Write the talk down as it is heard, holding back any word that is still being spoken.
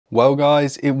Well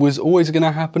guys, it was always going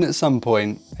to happen at some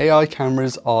point. AI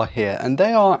cameras are here and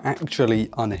they are actually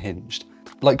unhinged.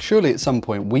 Like surely at some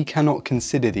point we cannot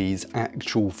consider these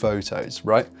actual photos,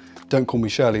 right? Don't call me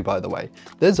Shirley by the way.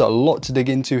 There's a lot to dig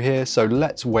into here, so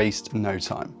let's waste no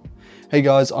time. Hey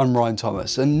guys, I'm Ryan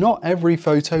Thomas, and not every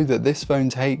photo that this phone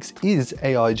takes is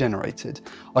AI generated.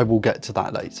 I will get to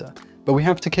that later. But we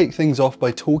have to kick things off by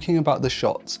talking about the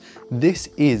shots. This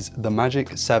is the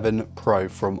Magic 7 Pro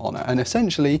from Honor, and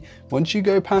essentially, once you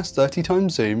go past 30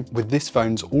 times zoom, with this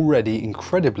phone's already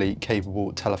incredibly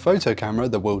capable telephoto camera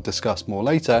that we'll discuss more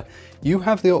later, you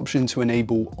have the option to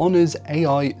enable Honor's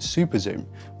AI Super Zoom,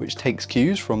 which takes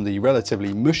cues from the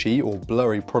relatively mushy or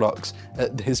blurry products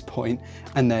at this point,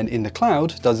 and then in the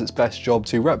cloud does its best job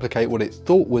to replicate what it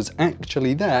thought was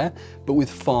actually there, but with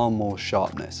far more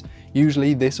sharpness.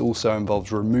 Usually this also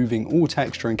involves removing all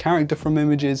texture and character from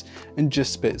images and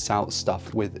just spits out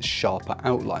stuff with sharper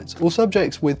outlines, or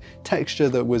subjects with texture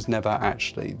that was never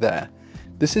actually there.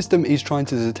 The system is trying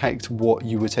to detect what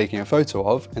you were taking a photo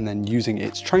of and then using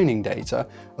its training data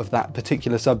of that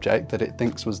particular subject that it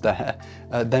thinks was there,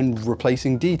 then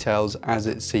replacing details as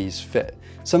it sees fit.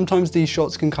 Sometimes these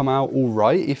shots can come out all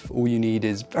right if all you need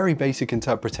is very basic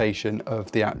interpretation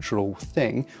of the actual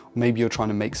thing. Maybe you're trying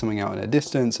to make something out in a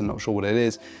distance and not sure what it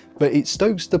is, but it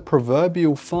stokes the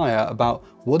proverbial fire about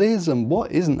what is and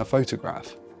what isn't a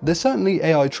photograph. There's certainly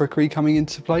AI trickery coming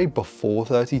into play before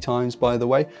 30 times, by the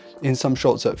way. In some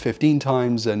shots at 15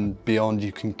 times and beyond,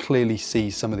 you can clearly see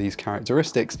some of these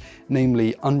characteristics,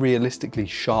 namely unrealistically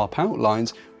sharp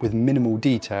outlines with minimal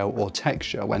detail or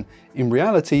texture, when in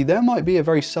reality, there might be a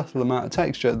very subtle amount of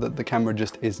texture that the camera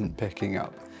just isn't picking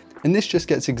up. And this just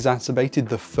gets exacerbated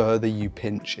the further you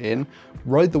pinch in,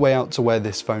 right the way out to where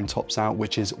this phone tops out,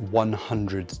 which is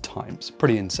 100 times.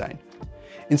 Pretty insane.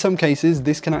 In some cases,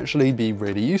 this can actually be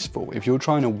really useful. If you're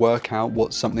trying to work out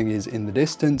what something is in the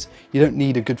distance, you don't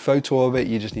need a good photo of it,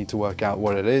 you just need to work out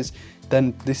what it is,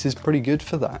 then this is pretty good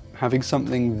for that. Having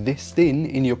something this thin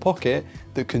in your pocket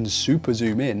that can super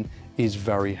zoom in is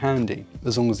very handy,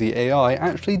 as long as the AI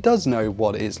actually does know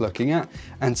what it is looking at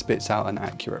and spits out an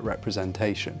accurate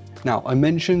representation. Now, I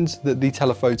mentioned that the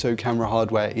telephoto camera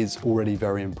hardware is already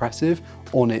very impressive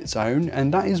on its own,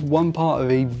 and that is one part of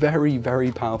a very,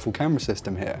 very powerful camera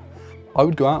system here. I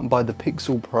would go out and buy the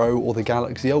Pixel Pro or the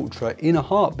Galaxy Ultra in a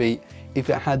heartbeat if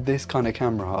it had this kind of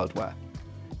camera hardware.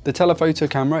 The telephoto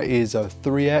camera is a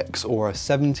 3x or a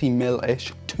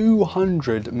 70mm-ish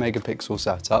 200 megapixel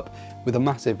setup with a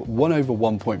massive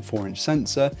 1/1.4 inch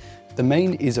sensor. The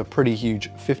main is a pretty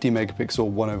huge 50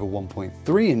 megapixel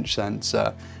 1/1.3 inch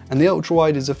sensor, and the ultra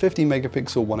wide is a 50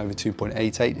 megapixel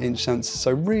 1/2.88 inch sensor,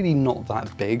 so really not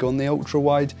that big on the ultra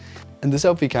wide. And the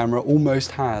selfie camera almost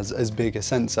has as big a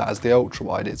sensor as the ultra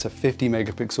wide. It's a 50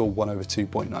 megapixel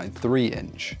 1/2.93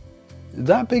 inch.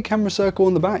 That big camera circle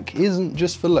on the back isn't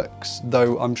just for looks,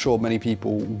 though I'm sure many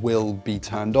people will be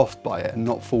turned off by it and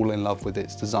not fall in love with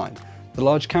its design. The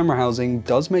large camera housing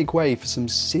does make way for some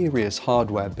serious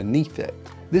hardware beneath it.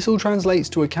 This all translates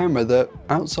to a camera that,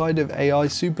 outside of AI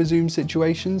super zoom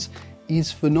situations,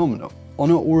 is phenomenal.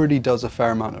 Honor already does a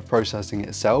fair amount of processing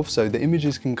itself, so the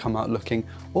images can come out looking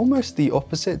almost the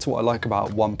opposite to what I like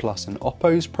about OnePlus and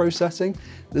Oppo's processing.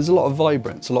 There's a lot of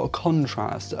vibrance, a lot of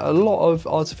contrast, a lot of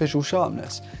artificial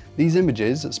sharpness. These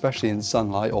images, especially in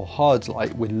sunlight or hard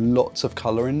light with lots of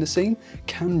color in the scene,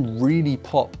 can really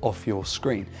pop off your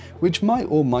screen, which might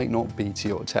or might not be to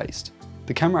your taste.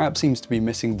 The camera app seems to be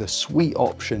missing the sweet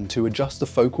option to adjust the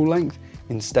focal length.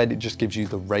 Instead, it just gives you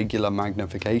the regular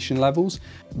magnification levels,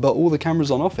 but all the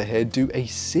cameras on offer here do a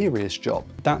serious job.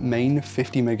 That main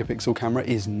 50 megapixel camera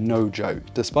is no joke,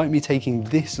 despite me taking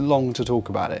this long to talk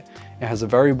about it. It has a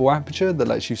variable aperture that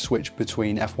lets you switch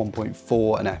between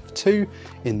f1.4 and f2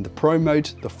 in the Pro mode,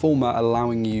 the former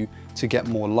allowing you to get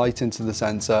more light into the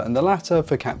sensor and the latter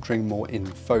for capturing more in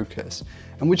focus.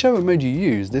 And whichever mode you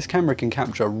use, this camera can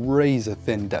capture razor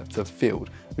thin depth of field,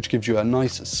 which gives you a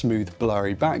nice smooth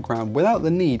blurry background without the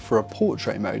need for a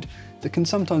portrait mode that can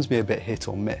sometimes be a bit hit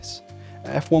or miss.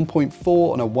 At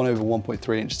f1.4 on a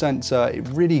 1/1.3 inch sensor, it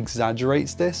really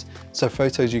exaggerates this, so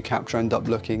photos you capture end up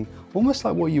looking almost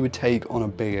like what you would take on a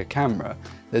bigger camera.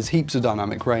 There's heaps of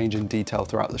dynamic range and detail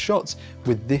throughout the shots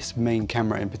with this main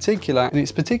camera in particular, and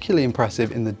it's particularly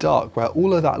impressive in the dark where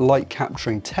all of that light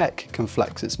capturing tech can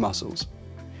flex its muscles.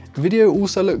 Video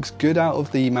also looks good out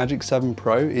of the Magic 7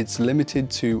 Pro. It's limited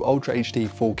to Ultra HD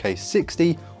 4K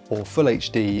 60 or Full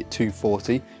HD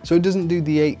 240, so it doesn't do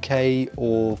the 8K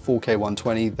or 4K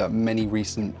 120 that many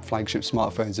recent flagship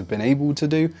smartphones have been able to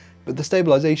do, but the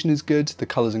stabilization is good, the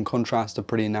colors and contrast are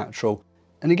pretty natural,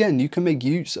 And again, you can make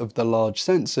use of the large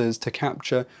sensors to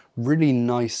capture really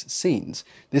nice scenes.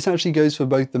 This actually goes for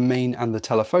both the main and the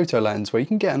telephoto lens, where you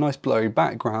can get a nice blurry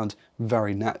background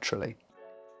very naturally.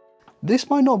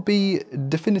 This might not be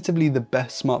definitively the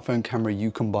best smartphone camera you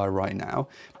can buy right now,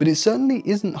 but it certainly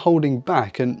isn't holding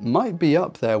back and might be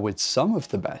up there with some of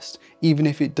the best, even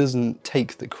if it doesn't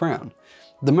take the crown.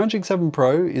 The Magic 7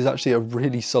 Pro is actually a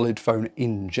really solid phone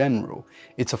in general.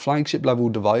 It's a flagship level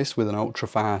device with an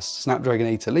ultra-fast Snapdragon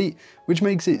 8 Elite, which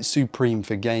makes it supreme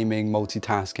for gaming,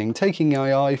 multitasking, taking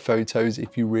AI photos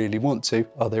if you really want to.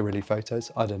 Are they really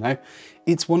photos? I don't know.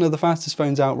 It's one of the fastest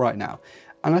phones out right now.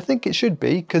 And I think it should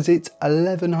be, because it's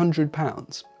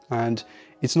 £1,100 and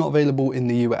it's not available in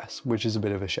the US, which is a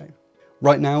bit of a shame.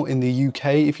 Right now in the UK,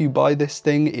 if you buy this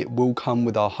thing, it will come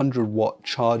with a 100-watt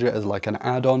charger as like an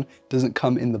add-on. It doesn't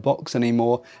come in the box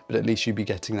anymore, but at least you'd be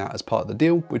getting that as part of the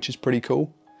deal, which is pretty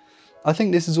cool. I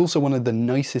think this is also one of the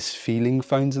nicest feeling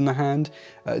phones in the hand.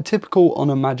 Typical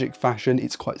on a Magic fashion,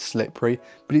 it's quite slippery,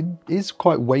 but it is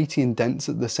quite weighty and dense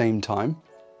at the same time.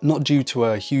 Not due to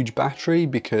a huge battery,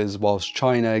 because whilst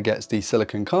China gets the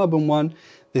silicon carbon one,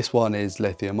 this one is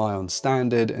lithium ion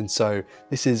standard, and so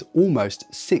this is almost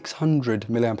 600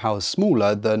 mAh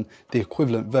smaller than the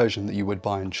equivalent version that you would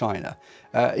buy in China.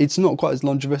 It's not quite as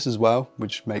longevous as well,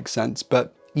 which makes sense,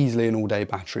 but easily an all-day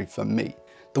battery for me.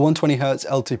 The 120Hz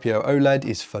LTPO OLED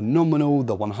is phenomenal,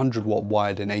 the 100-watt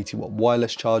wired and 80-watt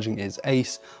wireless charging is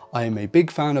ace. I am a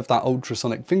big fan of that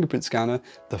ultrasonic fingerprint scanner,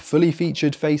 the fully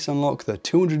featured face unlock, the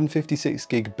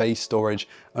 256GB base storage,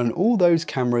 and all those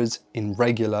cameras in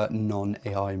regular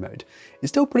non-AI mode.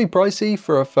 It's still pretty pricey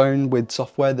for a phone with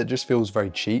software that just feels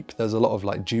very cheap. There's a lot of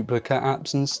like duplicate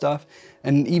apps and stuff,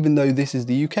 and even though this is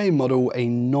the UK model, a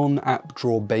non-app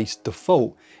drawer based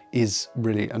default is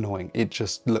really annoying. It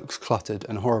just looks cluttered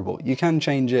and horrible. You can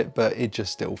change it, but it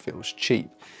just still feels cheap.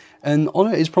 And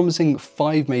Honor is promising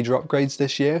 5 major upgrades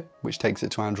this year, which takes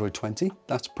it to Android 20.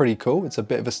 That's pretty cool. It's a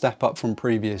bit of a step up from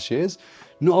previous years.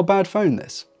 Not a bad phone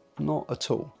this, not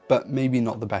at all, but maybe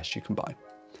not the best you can buy.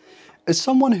 As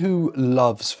someone who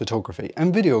loves photography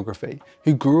and videography,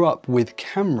 who grew up with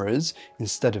cameras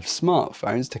instead of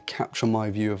smartphones to capture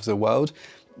my view of the world,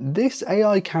 this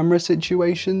AI camera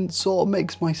situation sort of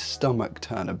makes my stomach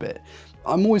turn a bit.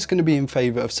 I'm always going to be in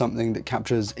favour of something that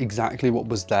captures exactly what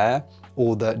was there,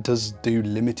 or that does do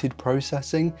limited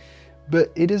processing,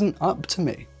 but it isn't up to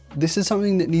me. This is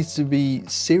something that needs to be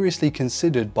seriously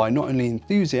considered by not only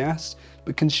enthusiasts,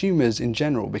 but consumers in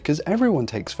general, because everyone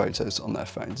takes photos on their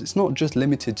phones. It's not just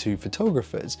limited to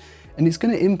photographers, and it's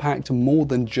going to impact more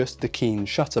than just the keen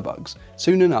shutterbugs.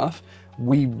 Soon enough,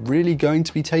 we really going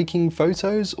to be taking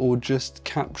photos or just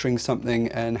capturing something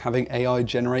and having AI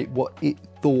generate what it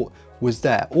thought was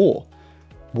there or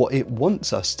what it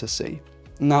wants us to see?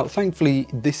 Now, thankfully,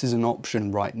 this is an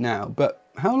option right now, but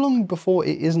how long before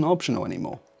it isn't optional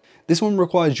anymore? This one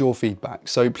requires your feedback,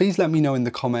 so please let me know in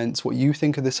the comments what you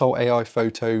think of this whole AI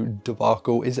photo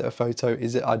debacle. Is it a photo?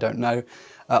 Is it? I don't know.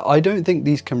 I don't think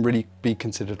these can really be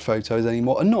considered photos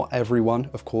anymore, and not everyone,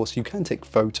 of course. You can take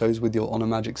photos with your Honor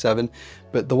Magic 7,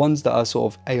 but the ones that are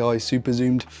sort of AI super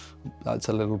zoomed, that's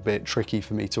a little bit tricky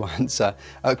for me to answer.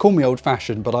 Call me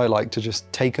old-fashioned, but I like to just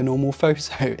take a normal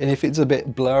photo, and if it's a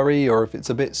bit blurry or if it's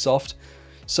a bit soft,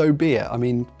 so be it. I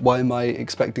mean, why am I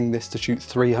expecting this to shoot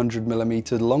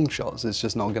 300mm long shots? It's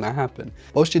just not going to happen.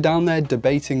 Whilst you're down there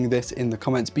debating this in the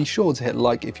comments, be sure to hit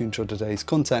like if you enjoyed today's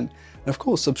content, and of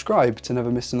course subscribe to never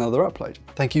miss another upload.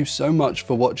 Thank you so much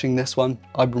for watching this one.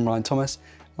 I've been Ryan Thomas,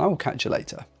 and I will catch you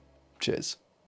later. Cheers.